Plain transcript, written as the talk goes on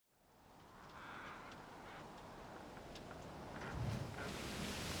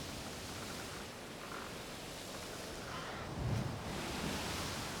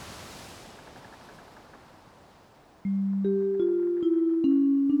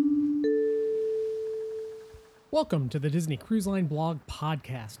Welcome to the Disney Cruise Line blog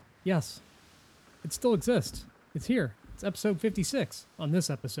podcast. Yes, it still exists. It's here. It's episode 56. On this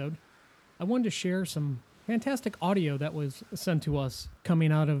episode, I wanted to share some fantastic audio that was sent to us coming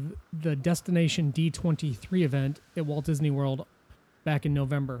out of the Destination D23 event at Walt Disney World back in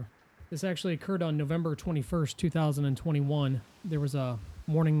November. This actually occurred on November 21st, 2021. There was a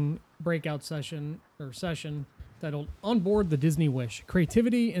morning breakout session titled On Board the Disney Wish,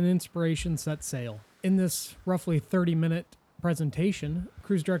 Creativity and Inspiration Set Sail. In this roughly 30-minute presentation,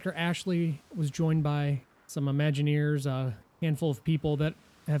 Cruise Director Ashley was joined by some Imagineers, a handful of people that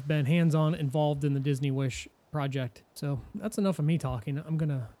have been hands-on involved in the Disney Wish project. So that's enough of me talking. I'm going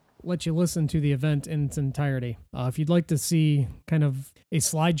to let you listen to the event in its entirety. If you'd like to see kind of a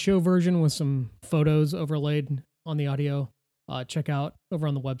slideshow version with some photos overlaid on the audio, check out over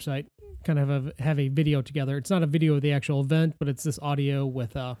on the website. Kind of have a video together. It's not a video of the actual event, but it's this audio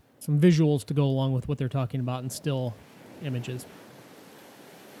with some visuals to go along with what they're talking about and still images.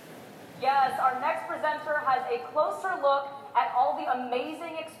 Yes, our next presenter has a closer look at all the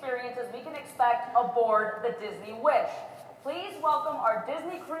amazing experiences we can expect aboard the Disney Wish. Please welcome our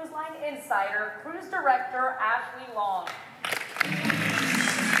Disney Cruise Line insider, Cruise Director Ashley Long.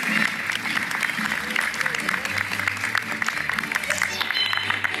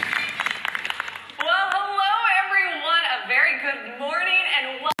 Well, hello everyone. A very good morning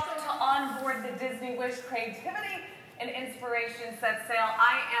and welcome to On Board the Disney Wish Creativity and Inspiration Set Sail.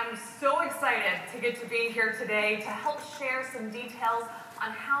 I am so excited to get to be here today to help share some details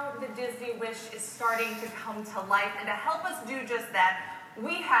on how the Disney Wish is starting to come to life. And to help us do just that,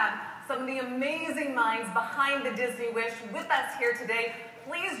 we have some of the amazing minds behind the Disney Wish with us here today.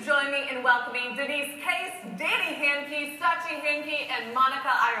 Please join me in welcoming Denise Case, Danny Hankey, Sachi Hankey, and Monica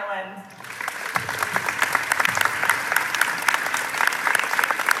Ireland.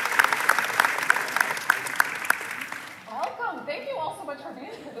 Welcome. Thank you all so much for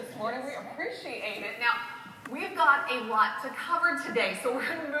being here this morning. We appreciate it. Now, we've got a lot to cover today, so we're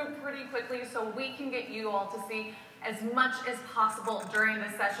going to move pretty quickly so we can get you all to see as much as possible during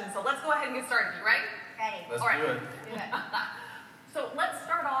this session. So let's go ahead and get started. You ready? Ready. Let's All right. do it. So let's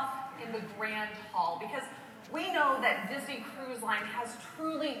start off in the Grand Hall because we know that Disney Cruise Line has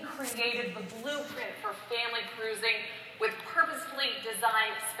truly created the blueprint for family cruising with purposefully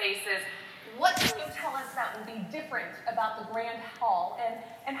designed spaces. What can you tell us that will be different about the Grand Hall,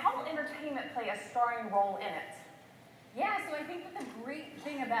 and how will entertainment play a starring role in it? Yeah, so I think that the great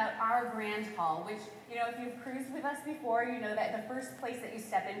thing about our Grand Hall, which, you know, if you've cruised with us before, you know that the first place that you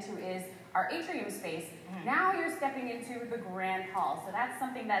step into is our atrium space. Mm-hmm. Now you're stepping into the Grand Hall, so that's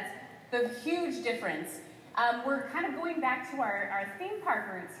something that's the huge difference. We're kind of going back to our theme park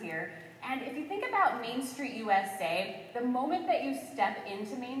roots here. And if you think about Main Street USA, the moment that you step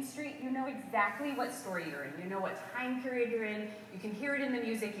into Main Street, you know exactly what story you're in. You know what time period you're in. You can hear it in the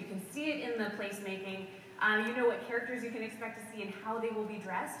music. You can see it in the placemaking. You know what characters you can expect to see and how they will be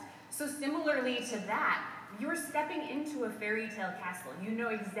dressed. So similarly to that, you're stepping into a fairy tale castle. You know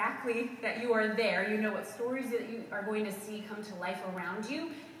exactly that you are there. You know what stories that you are going to see come to life around you.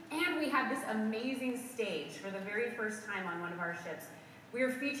 And we have this amazing stage for the very first time on one of our ships. We are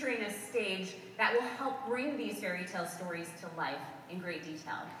featuring a stage that will help bring these fairy tale stories to life in great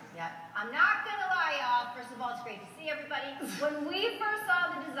detail. Yep. I'm not going to lie, y'all. First of all, it's great to see everybody. When we first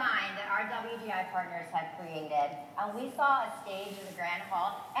saw the design that our WGI partners had created, and we saw a stage in the Grand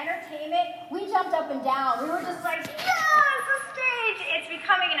Hall, entertainment, we jumped up and down. We were just like, yes, a stage! It's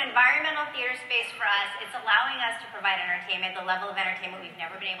becoming an environmental theater space for us. It's allowing us to provide entertainment, the level of entertainment we've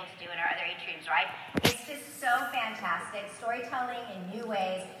never been able to do in our other atriums, right? It's just so fantastic. Storytelling in new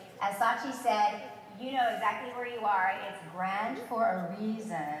ways. As Sachi said, you know exactly where you are. It's grand for a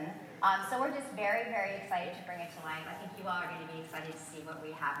reason. So we're just very, very excited to bring it to life. I think you all are going to be excited to see what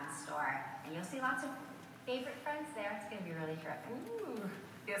we have in store. And you'll see lots of favorite friends there. It's going to be really terrific. Ooh.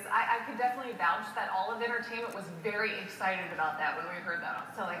 Yes, I could definitely vouch that all of entertainment was very excited about that when we heard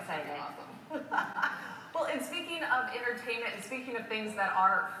that. So excited. Awesome. Well, and speaking of entertainment and speaking of things that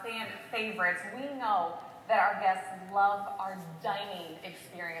are fan favorites, we know that our guests love our dining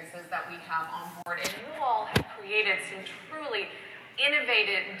experiences that we have on board. And you all have created some truly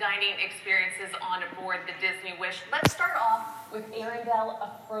innovative dining experiences on board the Disney Wish. Let's start off with Arendelle,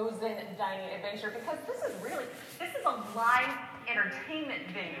 a frozen dining adventure, because this is a live entertainment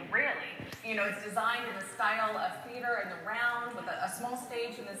venue, really. You know, it's designed in the style of theater in the round with a small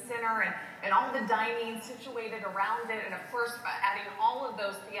stage in the center and all the dining situated around it. And of course, adding all of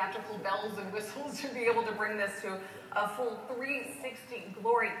those theatrical bells and whistles to be able to bring this to a full 360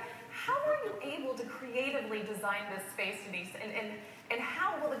 glory. How were you able to creatively design this space, Denise? And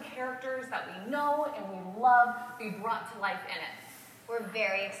how will the characters that we know and we love be brought to life in it? We're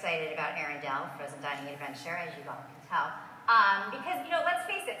very excited about Arendelle, Frozen Dining Adventure, as you all can tell. Because, let's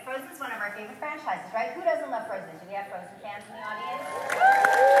face it, Frozen's one of our favorite franchises, right? Who doesn't love Frozen? Do we have Frozen fans in the audience?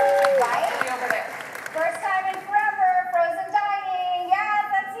 Right? Over there. First time in forever, Frozen Dining. Yes,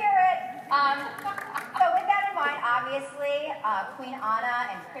 let's hear it. So with that in mind, obviously, Queen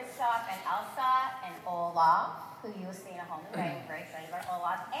Anna and Kristoff and Elsa and Olaf, who you'll see in a home, right? We're very excited about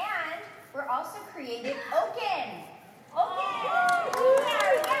Olaf. And we're also creating Oaken.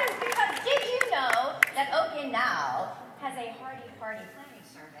 Yes, because did you know that Oaken now has a hearty party planning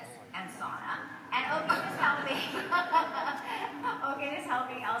service and sauna? And Oaken is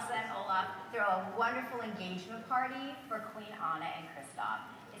helping Elsa and Olaf throw a wonderful engagement party for Queen Anna and Kristoff.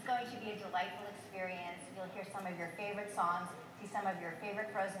 It's going to be a delightful experience. You'll hear some of your favorite songs, see some of your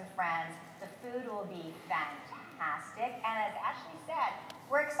favorite Frozen friends. The food will be fantastic. And as Ashley said,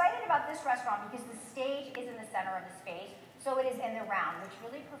 we're excited about this restaurant because the stage is in the center of the space, so it is in the round, which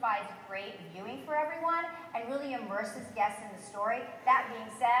really provides great viewing for everyone and really immerses guests in the story. That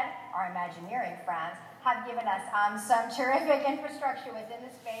being said, our Imagineering friends have given us some terrific infrastructure within the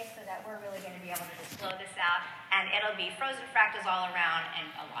space so that we're really going to be able to just blow this out, and it'll be Frozen fractals all around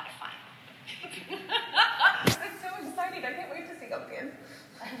and a lot of fun. It's so exciting. I can't wait to see Oaken.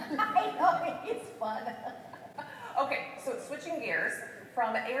 I know, it's fun. Okay, so switching gears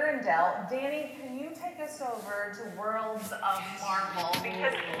from Arendelle, Danny, can you take us over to Worlds of Marvel?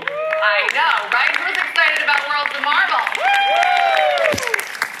 Because I know, right? Who's excited about Worlds of Marvel?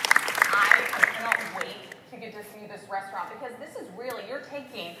 I cannot wait to get to see this restaurant because this is really, you're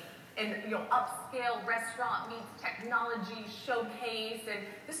taking an upscale restaurant meets technology showcase, and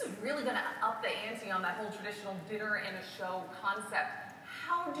this is really going to up the ante on that whole traditional dinner and a show concept.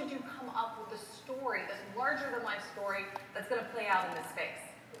 How did you come up with a story, this larger-than-life story that's going to play out in this space?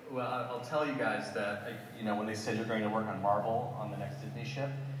 Well, I'll tell you guys that, when they said you're going to work on Marvel on the next Disney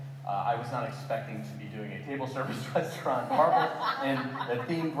ship, I was not expecting to be doing a table service restaurant, Marvel, and a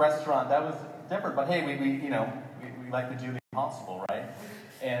themed restaurant. That was different, but hey, we like to do the impossible, right?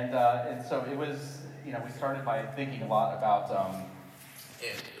 And so it was, we started by thinking a lot about,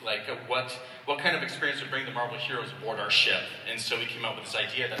 what kind of experience would bring the Marvel heroes aboard our ship. And so we came up with this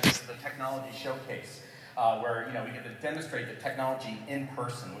idea that this is a technology showcase where we get to demonstrate the technology in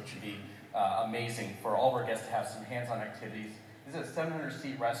person, which would be amazing for all of our guests to have some hands-on activities. This is a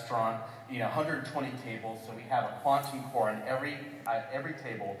 700-seat restaurant, 120 tables, so we have a quantum core on every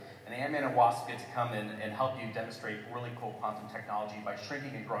table. And Ant-Man and Wasp get to come in and help you demonstrate really cool quantum technology by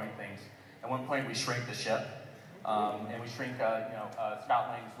shrinking and growing things. At one point, we shrink the ship. And we shrink, Scott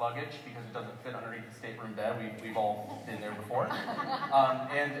Lang's luggage because it doesn't fit underneath the stateroom bed. We've all been there before.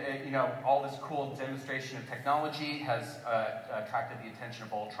 All this cool demonstration of technology has attracted the attention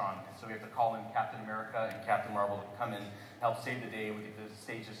of Ultron. So we have to call in Captain America and Captain Marvel to come in and help save the day. We get to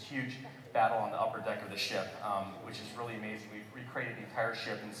stage this huge battle on the upper deck of the ship, which is really amazing. We've recreated the entire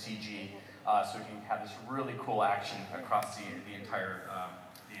ship in CG, so we can have this really cool action across the entire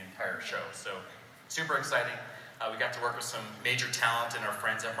show. So super exciting. We got to work with some major talent, and our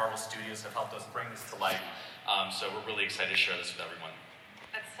friends at Marvel Studios have helped us bring this to life. So we're really excited to share this with everyone.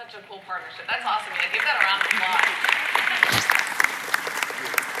 That's such a cool partnership. That's awesome, man. Give that a round of applause.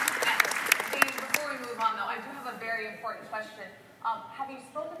 Before we move on, though, I do have a very important question. Have you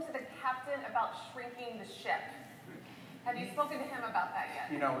spoken to the captain about shrinking the ship? Have you spoken to him about that yet?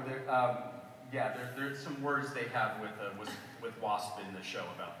 There's some words they have with Wasp in the show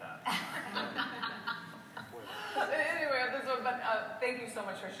about that. Anyway, this one, but thank you so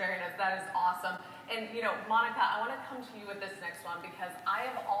much for sharing it. That is awesome. And, Monica, I want to come to you with this next one because I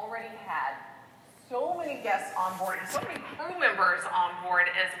have already had so many guests on board and so many crew members on board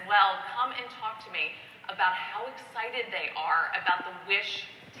as well come and talk to me about how excited they are about the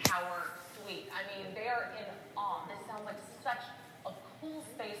Wish Tower Suite. I mean, they are in awe. This sounds like such a cool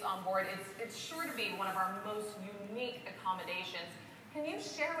space on board. It's sure to be one of our most unique accommodations. Can you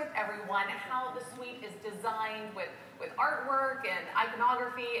share with everyone how the suite is designed with artwork and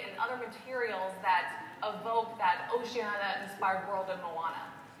iconography and other materials that evoke that Oceania-inspired world of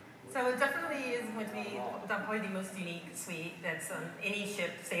Moana? So it definitely is going to be probably the most unique suite that's on any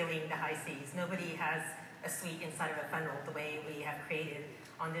ship sailing the high seas. Nobody has a suite inside of a funnel the way we have created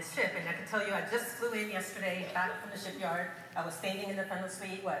on this ship. And I can tell you, I just flew in yesterday back from the shipyard. I was staying in the funnel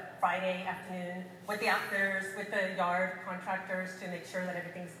suite, Friday afternoon, with the outfitters, with the yard contractors to make sure that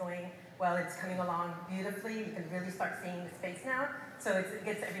everything's going well. It's coming along beautifully. You can really start seeing the space now. So it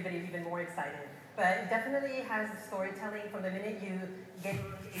gets everybody even more excited. But it definitely has storytelling from the minute you get,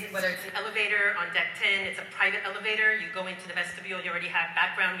 whether it's an elevator on deck 10, it's a private elevator, you go into the vestibule, you already have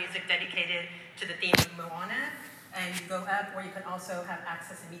background music dedicated to the theme of Moana, and you go up, or you can also have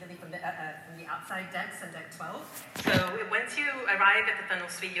access immediately from the outside decks on deck 12. So once you arrive at the Fennel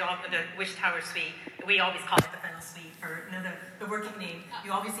Suite, the Wish Tower Suite, we always call it the Fennel Suite for the working name.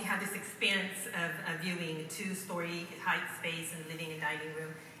 You obviously have this expanse of viewing, 2-story height space and living and dining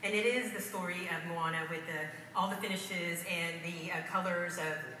room. And it is the story of Moana with all the finishes and the colors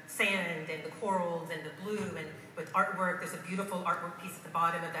of sand and the corals and the blue, and with artwork. There's a beautiful artwork piece at the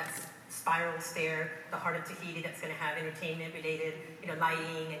bottom of that spiral stair, the Heart of Tahiti, that's going to have entertainment-related,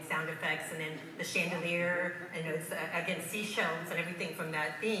 lighting and sound effects, and then the chandelier, and it's again seashells and everything from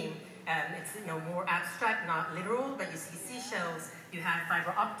that theme. It's more abstract, not literal, but you see seashells. You have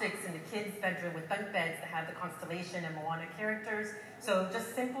fiber optics in the kids' bedroom with bunk beds that have the constellation and Moana characters. So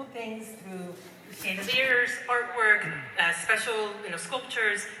just simple things through chandeliers, artwork, special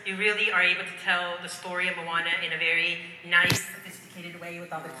sculptures. You really are able to tell the story of Moana in a very nice, sophisticated way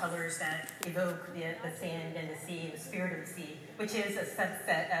with all the colors that evoke the sand and the sea and the spirit of the sea, which is a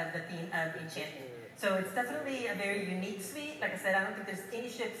subset of the theme of enchantment. So it's definitely a very unique suite. Like I said, I don't think there's any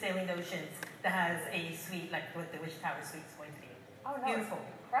ship sailing the oceans that has a suite like what the Wish Tower Suite is going to be. Oh, no. Beautiful.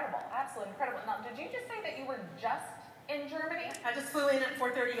 Incredible. Absolutely incredible. Now, did you just say that you were just in Germany? I just flew in at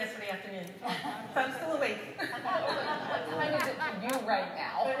 4:30 yesterday afternoon. So I'm still awake. What time is it for you right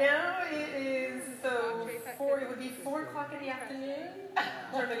now? But now it is, it would be 4 o'clock in the afternoon,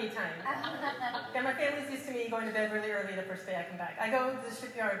 Germany time. Yeah, my family's used to me going to bed really early the first day I come back. I go to the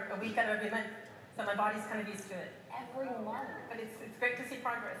shipyard a week out of every month, so my body's kind of used to it. Every month. But it's great to see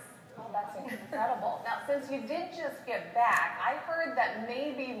progress. Oh, that's incredible. Now, since you did just get back, I heard that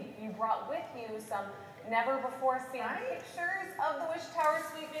maybe you brought with you some never-before-seen pictures of the Wish Tower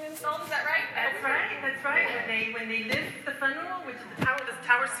Suite being installed. Is that right? That's right. That's right. When they lift the funnel, which is the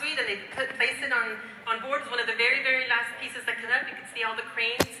tower suite, and they place it on board, it's one of the very, very last pieces that come up. You can see all the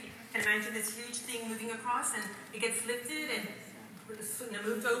cranes. And imagine this huge thing moving across, and it gets lifted and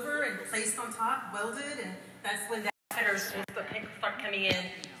moved over and placed on top, welded, and that's when the headers will start coming in.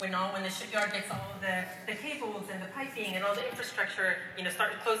 When the shipyard gets all the cables and the piping and all the infrastructure,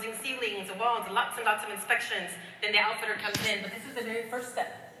 start closing ceilings and walls, and lots of inspections, then the outfitter comes in. But this is the very first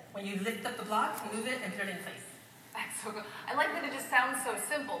step. When you lift up the block, move it, and put it in place. That's so good. I like that it just sounds so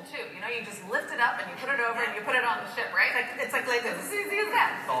simple, too. You just lift it up and you put it over and you put it on the ship, right? It's like Legos. It's as easy as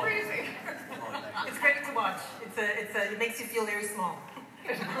that. It's crazy. It's great to watch. It makes you feel very small.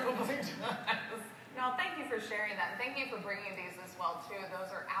 It probably does. No, thank you for sharing that. And thank you for bringing these as well, too.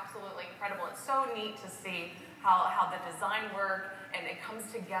 Those are absolutely incredible. It's so neat to see how the design work and it comes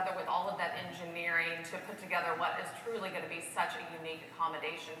together with all of that engineering to put together what is truly going to be such a unique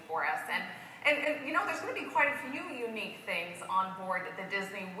accommodation for us. And there's going to be quite a few unique things on board the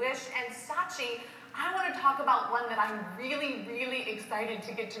Disney Wish. And Sachi, I want to talk about one that I'm really, really excited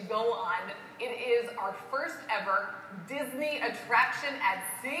to get to go on. It is our first ever Disney attraction at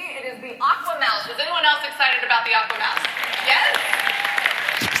sea. It is the Aqua Mouse. Is anyone else excited about the Aqua Mouse? Yes?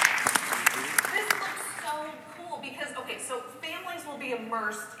 This looks so cool because, so families will be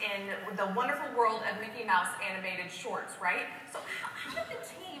immersed in the wonderful world of Mickey Mouse animated shorts, right? So how did the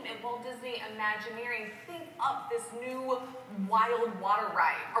team at Walt Disney Imagineering think up this new wild water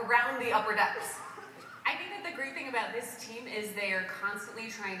ride around the upper decks? I think that the great thing about this team is they are constantly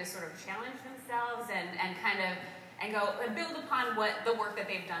trying to sort of challenge themselves and kind of go and build upon the work that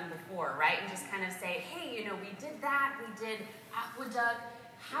they've done before, right? And just kind of say, hey, we did that, we did Aqueduct.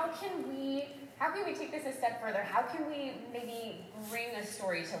 How can we take this a step further? How can we maybe bring a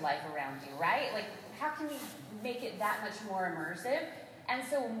story to life around you, right? Like, how can we make it that much more immersive? And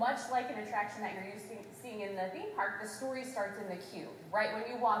so much like an attraction that you're used to seeing in the theme park, the story starts in the queue, right? When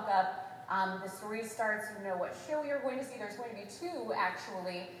you walk up, the story starts, you know what show you're going to see. There's going to be 2,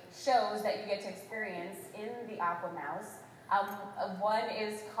 actually, shows that you get to experience in the Aqua Mouse. One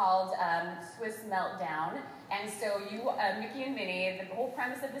is called Swiss Meltdown. And so Mickey and Minnie, the whole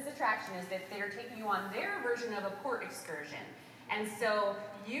premise of this attraction is that they're taking you on their version of a port excursion. And so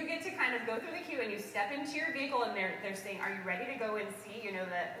you get to kind of go through the queue and you step into your vehicle and they're saying, are you ready to go and see,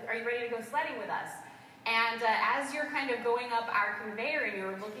 are you ready to go sledding with us? And as you're kind of going up our conveyor and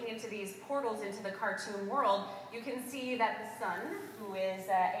you're looking into these portals into the cartoon world, you can see that the sun, who is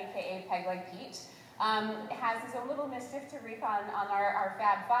aka Peg Leg Pete, has his own little mischief to wreak on our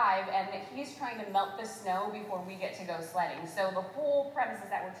Fab Five, and that he's trying to melt the snow before we get to go sledding. So the whole premise is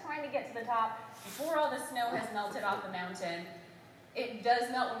that we're trying to get to the top before all the snow has melted off the mountain. It does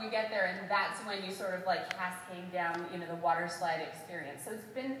melt when we get there, and that's when you sort of like cascade down, the water slide experience. So it's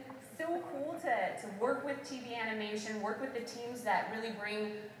been so cool to work with TV animation, work with the teams that really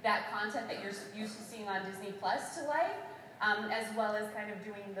bring that content that you're used to seeing on Disney Plus to life, as well as kind of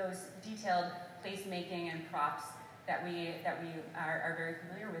doing those detailed placemaking and props that we are very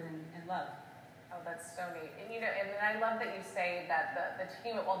familiar with and love. Oh, that's so neat. And and I love that you say that the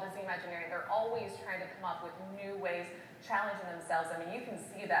team at Walt Disney Imagineering, they're always trying to come up with new ways, challenging themselves. I mean, you can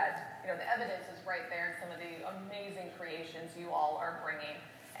see that, the evidence is right there in some of the amazing creations you all are bringing.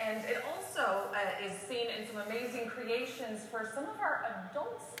 And it also is seen in some amazing creations for some of our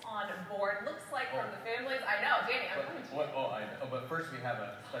adults on board. Looks like from the families. I know, Danny, I'm coming to you. I know. But first we have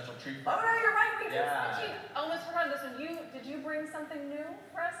a special treat. Oh, no, you're right. We did Yeah. treat. Almost forgot this one. Did you bring something new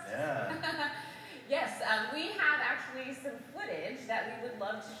for us? Yeah. Yes, we have actually some footage that we would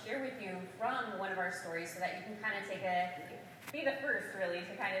love to share with you from one of our stories so that you can kind of be the first really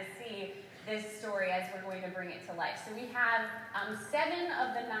to kind of see this story as we're going to bring it to life. So we have 7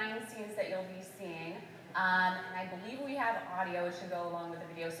 of the 9 scenes that you'll be seeing. And I believe we have audio which should go along with the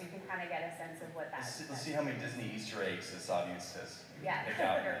video so you can kind of get a sense of what that's Let's see how many Disney Easter eggs this audience has. Yeah, pick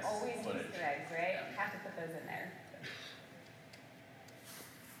out in they're this always footage. Easter eggs, right? You have to put those in there.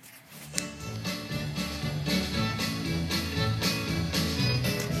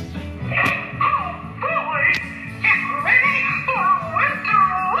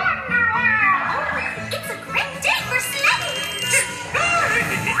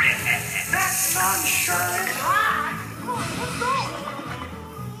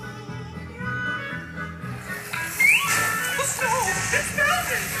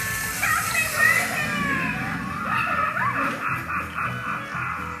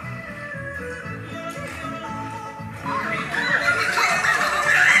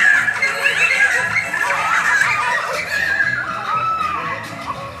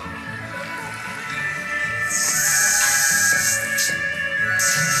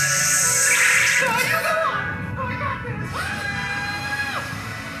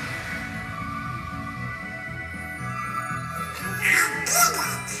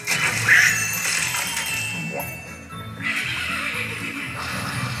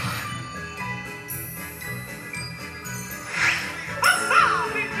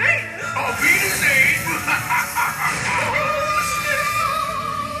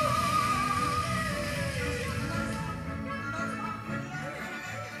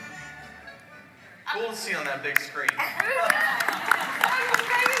 Cool to see on that big screen. And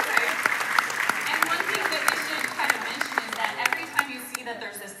one thing that we should kind of mention is that every time you see that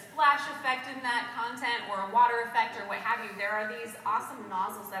there's this splash effect in that content or a water effect or what have you, there are these awesome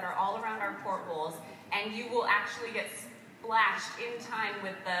nozzles that are all around our port bowls, and you will actually get splashed in time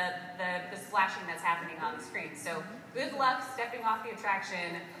with the splashing that's happening on the screen. So good luck stepping off the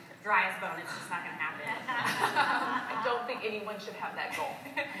attraction dry as bone. It's just not going to happen. I don't think anyone should have that goal.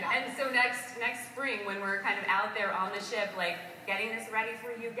 And so next spring, when we're kind of out there on the ship, like getting this ready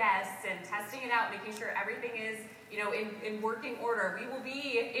for you guests and testing it out, making sure everything is, in working order, we will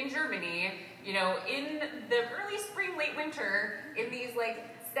be in Germany, in the early spring, late winter, in these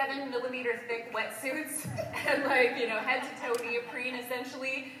 7mm thick wetsuits and head to toe neoprene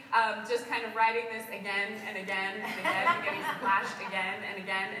essentially, just kind of riding this again and again and again, and getting splashed again and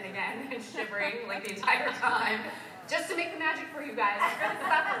again and again and shivering the entire time, just to make the magic for you guys.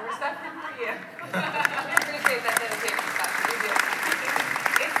 We're suffering for you. We appreciate that dedication, Sasha. We do.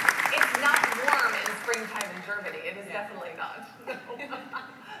 It's not warm in springtime in Germany. It is definitely not.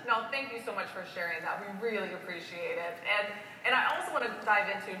 No, thank you so much for sharing that. We really appreciate it. And I also want to dive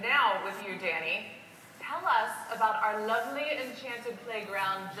into now with you, Danny. Tell us about our lovely enchanted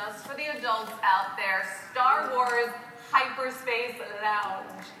playground just for the adults out there, Star Wars Hyperspace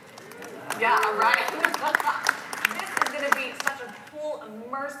Lounge. Yeah, right. This is going to be such a cool,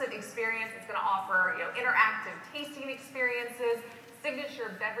 immersive experience. It's going to offer, interactive tasting experiences,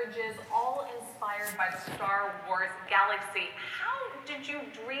 signature beverages, all inspired by the Star Wars galaxy. How did you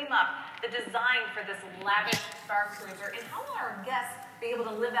dream up the design for this lavish Star Cruiser, and how will our guests be able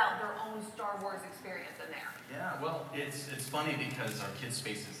to live out their own Star Wars experience in there? Yeah, well, it's funny because our kids'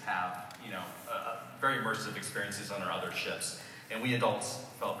 spaces have, very immersive experiences on our other ships, and we adults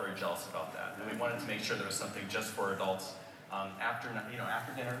felt very jealous about that, and we wanted to make sure there was something just for adults. After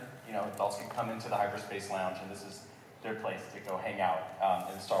dinner, adults can come into the Hyperspace Lounge, and this is their place to go hang out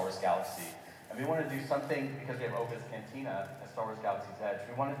in the Star Wars galaxy. And we wanted to do something, because we have Oga's Cantina at Star Wars Galaxy's Edge,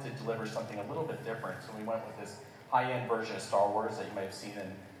 we wanted to deliver something a little bit different. So we went with this high-end version of Star Wars that you might have seen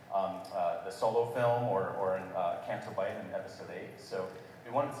in the Solo film or in Canto Bight in Episode 8. So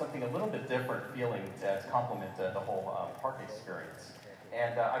we wanted something a little bit different feeling to complement the whole park experience.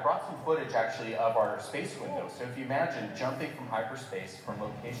 And I brought some footage actually of our space window. So if you imagine jumping from hyperspace from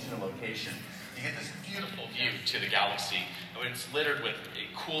location to location, you get this beautiful view to the galaxy. I mean, it's littered with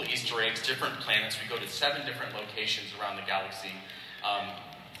cool Easter eggs, different planets. We go to 7 different locations around the galaxy.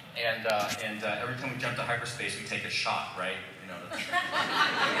 Every time we jump to hyperspace, we take a shot, right? You know, that's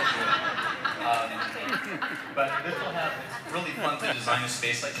but this will have, it's really fun to design a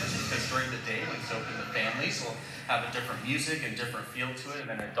space like this because during the day when it's open to families, we'll have a different music and different feel to it, and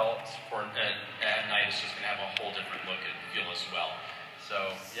then adults at night it's just going to have a whole different look and feel as well.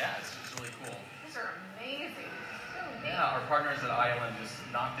 So yeah, it's really cool. These are amazing. So neat. Yeah, our partners at ILM just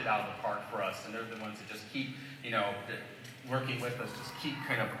knocked it out of the park for us, and they're the ones that just keep, working with us, just keep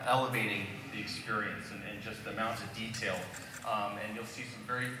kind of elevating the experience and just the amount of detail. And you'll see some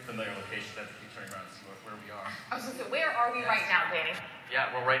very familiar locations. I have to keep turning around and see where we are. I was going to say, where are we right now, Danny? Yeah,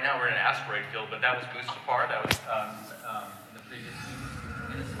 well, right now we're in an asteroid field, but that was Mustafar. That was in the previous scene.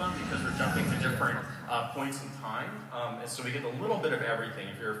 And it's fun because we're jumping to different points in time, and so we get a little bit of everything.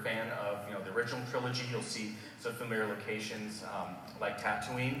 If you're a fan of the original trilogy, you'll see some familiar locations like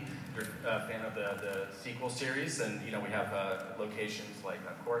Tatooine. If you're a fan of the sequel series, and we have locations like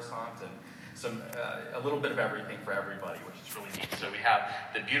Coruscant and a little bit of everything for everybody, which is really neat. So we have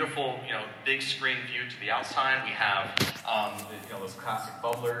the beautiful, big screen view to the outside. We have, those classic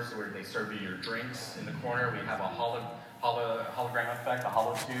bubblers where they serve you your drinks in the corner. We have a hologram effect, a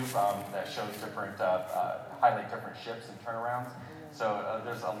holotube that shows different, highlight different ships and turnarounds. So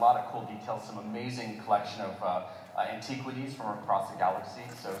there's a lot of cool details, some amazing collection of antiquities from across the galaxy.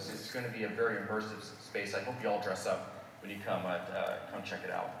 So it's going to be a very immersive space. I hope you all dress up when you come check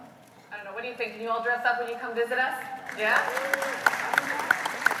it out. I don't know, what do you think? Can you all dress up when you come visit us? Yeah?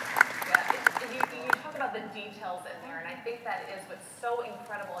 You talk about the details in there, and I think that is what's so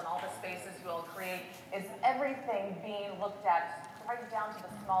incredible in all the spaces you all create, is everything being looked at right down to the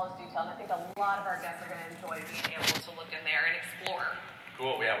smallest detail. And I think a lot of our guests are going to enjoy being able to look in there and explore.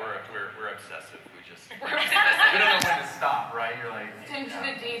 Cool, yeah, we're obsessive. We don't know when to stop, right? You're like... Attention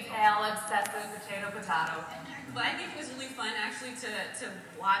to detail, obsessive, potato. But I think it was really fun actually to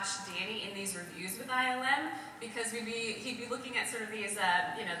watch Danny in these reviews with ILM, because he'd be looking at sort of these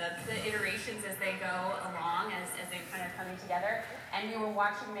the iterations as they go along, as they're kind of coming together. And you were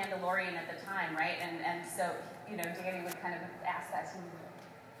watching Mandalorian at the time, right? And so Danny would kind of ask that to me,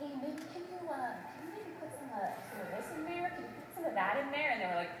 hey, maybe can you maybe put some of this in there? Can you put some of that in there? And they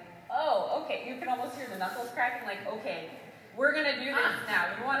were like, oh, okay. You can almost hear the knuckles cracking, like, okay. We're going to do this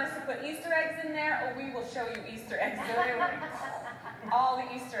now. You want us to put Easter eggs in there? Oh, we will show you Easter eggs. So they were all the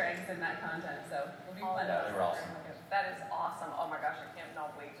Easter eggs in that content. So it'll be fun. Yeah, they were awesome. That is awesome. Oh my gosh, I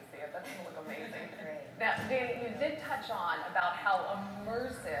cannot wait to see it. That's going to look amazing. Now, Danny, you did touch on about how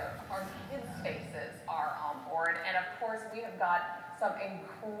immersive our kids' spaces are on board. And of course, we have got some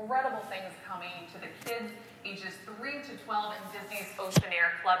incredible things coming to the kids ages 3 to 12 in Disney's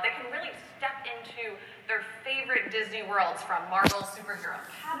Oceaneer Club. They can really step into their favorite Disney worlds, from Marvel's Superhero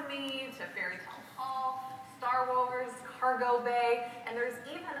Academy to Fairy Tale Hall, Star Wars, Cargo Bay, and there's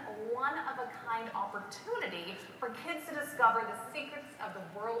even a one-of-a-kind opportunity for kids to discover the secrets of the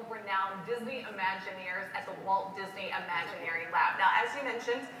world-renowned Disney Imagineers at the Walt Disney Imaginary Lab. Now, as you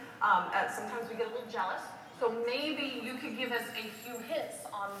mentioned, sometimes we get a little jealous. So maybe you could give us a few hints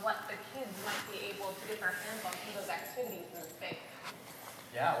on what the kids might be able to get their hands on some of those activities in the space.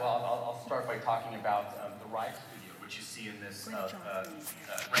 Yeah, well, I'll start by talking about the Ride Studio, which you see in this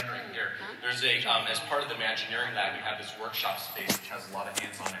rendering here. There's as part of the Imagineering Lab, we have this workshop space which has a lot of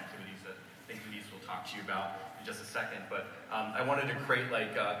hands-on activities that I think Denise will talk to you about in just a second. But I wanted to create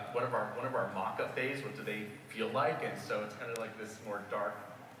like one of our mock-up bays. What do they feel like? And so it's kind of like this more dark,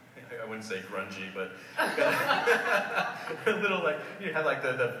 I wouldn't say grungy, but a little like, you have like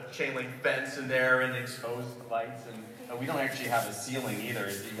the chain link fence in there and the exposed lights, and we don't actually have a ceiling either.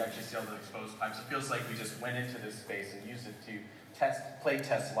 You actually see all the exposed pipes. It feels like we just went into this space and used it to play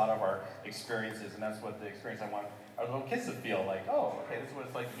test a lot of our experiences, and that's what the experience I want our little kids to feel like, oh, okay, this is what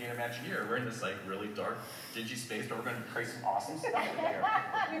it's like to be an Imagineer. We're in this like really dark, dingy space, but we're going to create some awesome stuff in here.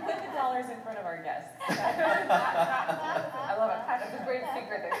 We put the dollars in front of our guests. I love it. That's a great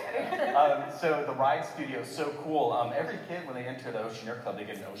secret there. So the Ride Studio is so cool. Every kid, when they enter the Oceaneer Club, they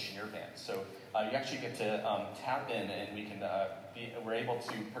get an Oceaneer band. So you actually get to tap in, and we're able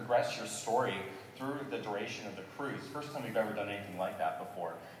to progress your story through the duration of the cruise. First time we've ever done anything like that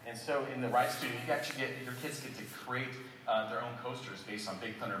before. And so in the Ride Studio, your kids get to create their own coasters based on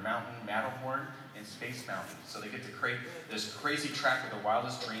Big Thunder Mountain, Matterhorn, and Space Mountain. So they get to create this crazy track of their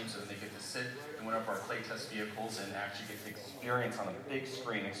wildest dreams, and they get to sit in one of our playtest vehicles and actually get to experience on a big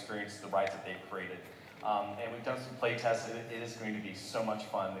screen, experience the rides that they've created. And we've done some play tests, and it is going to be so much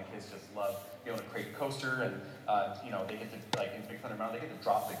fun. The kids just love being able to create a coaster, and they get to, like in Big Thunder Mountain, they get to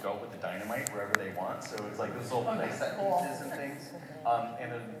drop the goat with the dynamite wherever they want. So it's like this little play set pieces and things.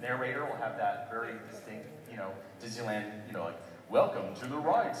 And the narrator will have that very distinct, Disneyland, like, welcome to the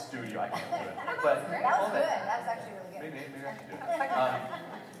ride studio. I can't do it. But That was good. That was actually really good. maybe I should do it.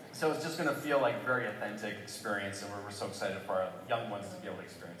 So it's just going to feel like a very authentic experience, and we're so excited for our young ones to be able to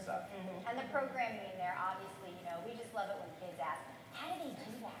experience that. And the programming in there, obviously, we just love it when kids ask, how do they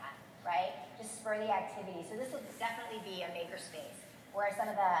do that, right? Just spur the activity. So this will definitely be a makerspace where some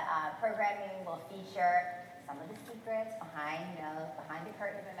of the programming will feature some of the secrets behind the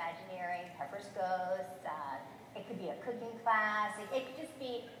curtain of Imagineering, Pepper's Ghost. It could be a cooking class. It could just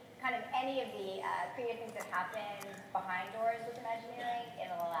be kind of any of the creative things that happen behind doors with Imagineering.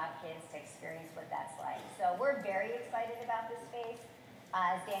 It'll allow kids to experience what that's like. So we're very excited about this space.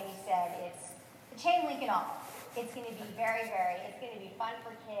 As Danny said, it's the chain link and all. It's going to be it's going to be fun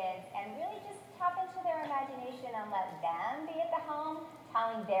for kids, and really just tap into their imagination and let them be at the helm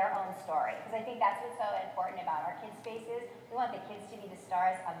telling their own story. Because I think that's what's so important about our kids' spaces. We want the kids to be the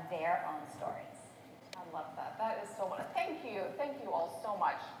stars of their own stories. I love that. That is so wonderful. Thank you all so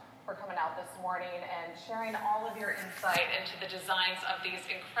much for coming out this morning and sharing all of your insight into the designs of these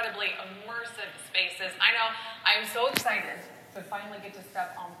incredibly immersive spaces. I know I'm so excited to finally get to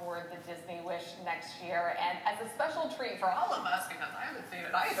step on board the Disney Wish next year. And as a special treat for all of us, because I haven't seen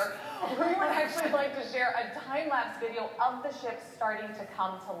it either, we would actually like to share a time-lapse video of the ship starting to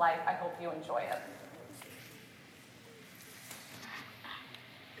come to life. I hope you enjoy it.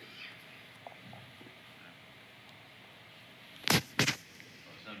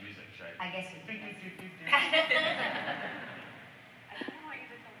 There's no music, right? I guess we can. I don't want you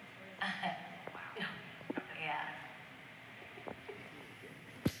to come through. Wow. Yeah.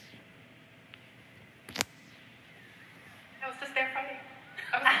 I was just there fighting.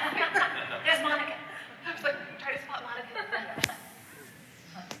 There's Monica. I was like, try to spot Monica.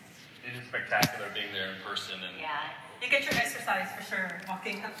 It is spectacular being there in person, and Yeah. You get your exercise for sure,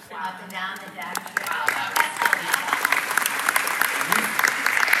 walking up and Up and down the deck. Wow, that was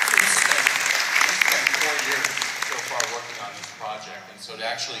We spent 4 years so far working on this project, and so to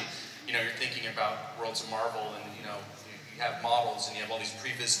actually, you're thinking about Worlds of Marvel, and you have models, and you have all these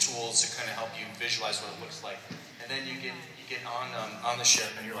previs tools to kind of help you visualize what it looks like, and then you get on the ship,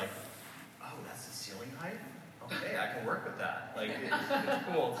 and you're like, oh, that's the ceiling height? Okay, I can work with that. Like, it's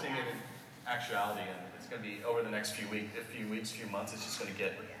cool seeing it in actuality, and it's going to be over the next few months, it's just going to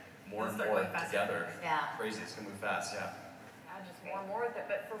get more and more together. Yeah. Crazy, it's going to move fast, yeah. Yeah, just more and more with it.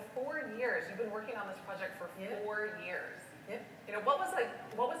 But for 4 years, you've been working on this project for 4 years. Yep. What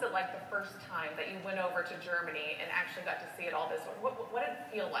was it like the first time that you went over to Germany and actually got to see it all this way? What did it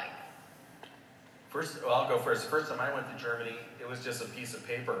feel like? I'll go first. First time I went to Germany, it was just a piece of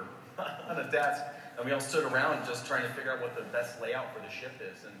paper on a desk, and we all stood around just trying to figure out what the best layout for the ship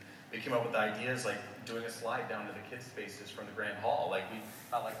is, and we came up with ideas like doing a slide down to the kids' spaces from the Grand Hall. Like we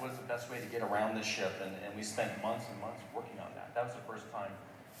thought, what is the best way to get around this ship, and we spent months and months working on that. That was the first time,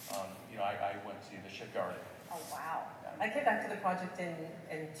 I went to the shipyard. Oh, wow. I came back to the project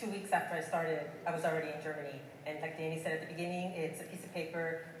in 2 weeks after I started. I was already in Germany. And like Danny said at the beginning, it's a piece of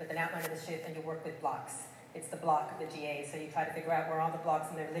paper with an outline of the ship, and you work with blocks. It's the block of the GA. So you try to figure out where all the blocks,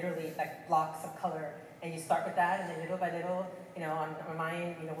 and they're literally like blocks of color. And you start with that, and then little by little, on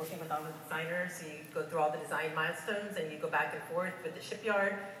mine, working with all the designers, you go through all the design milestones, and you go back and forth with the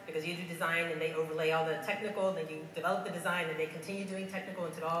shipyard, because you do design, and they overlay all the technical, then you develop the design, and they continue doing technical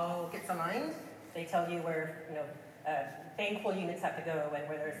until it all gets aligned. They tell you where, bank-full units have to go, and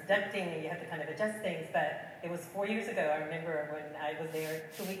where there's ducting, and you have to kind of adjust things. But it was 4 years ago, I remember when I was there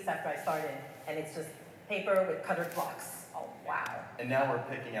 2 weeks after I started, and it's just paper with colored blocks. Oh, wow. And now we're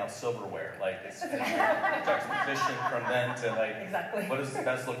picking out silverware. Like, it's juxtaposition from then to Exactly. what is the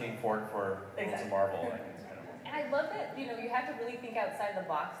best looking for Worlds of Marvel. Like, it's kind of, And I love that, you have to really think outside the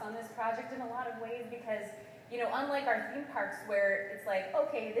box on this project in a lot of ways, because, unlike our theme parks where it's like,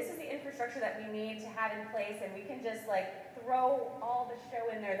 okay, this is the infrastructure that we need to have in place, and we can just throw all the show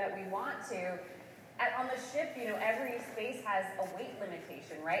in there that we want to. On the ship, every space has a weight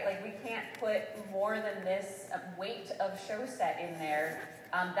limitation, right? Like, we can't put more than this weight of show set in there.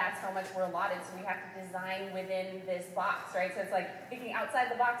 That's how much we're allotted, so we have to design within this box, right? So it's like thinking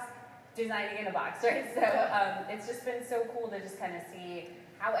outside the box, designing in a box, right? So it's just been so cool to just kind of see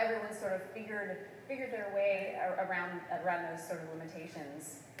how everyone sort of figured their way around those sort of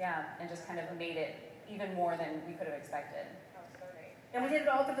limitations, yeah, and just kind of made it even more than we could have expected. That was so great. And we did it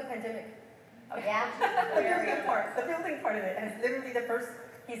all through the pandemic. Oh, yeah? The building part of it. And it's literally the first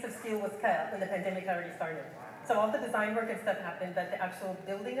piece of steel was cut when the pandemic had already started. So all the design work and stuff happened, but the actual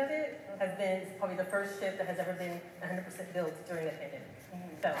building of it has been probably the first ship that has ever been 100% built during the pandemic.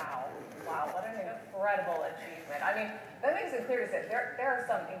 So, Wow, what an incredible achievement. I mean, that makes it clear to say there are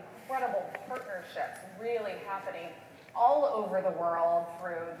some incredible partnerships really happening all over the world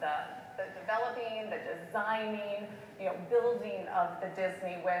through the developing, the designing, building of the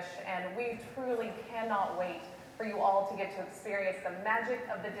Disney Wish, and we truly cannot wait for you all to get to experience the magic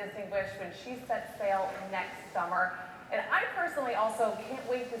of the Disney Wish when she sets sail next summer. And I personally also can't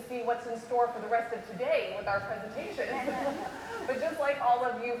wait to see what's in store for the rest of today with our presentation. But just like all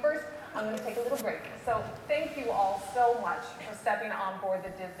of you, first, I'm going to take a little break. So thank you all so much for stepping on board the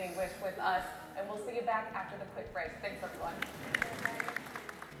Disney Wish with us. And we'll see you back after the quick break. Thanks, everyone.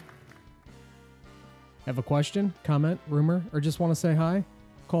 Have a question, comment, rumor, or just want to say hi?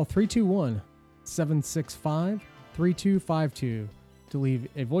 Call 321-765-3252 to leave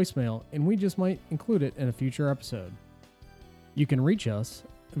a voicemail, and we just might include it in a future episode. You can reach us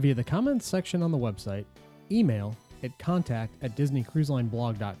via the comments section on the website, email at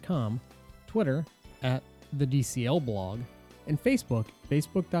contact@DisneyCruiseLineBlog.com, Twitter @TheDCLBlog, and Facebook,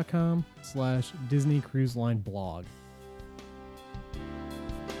 facebook.com/DisneyCruiseLineBlog.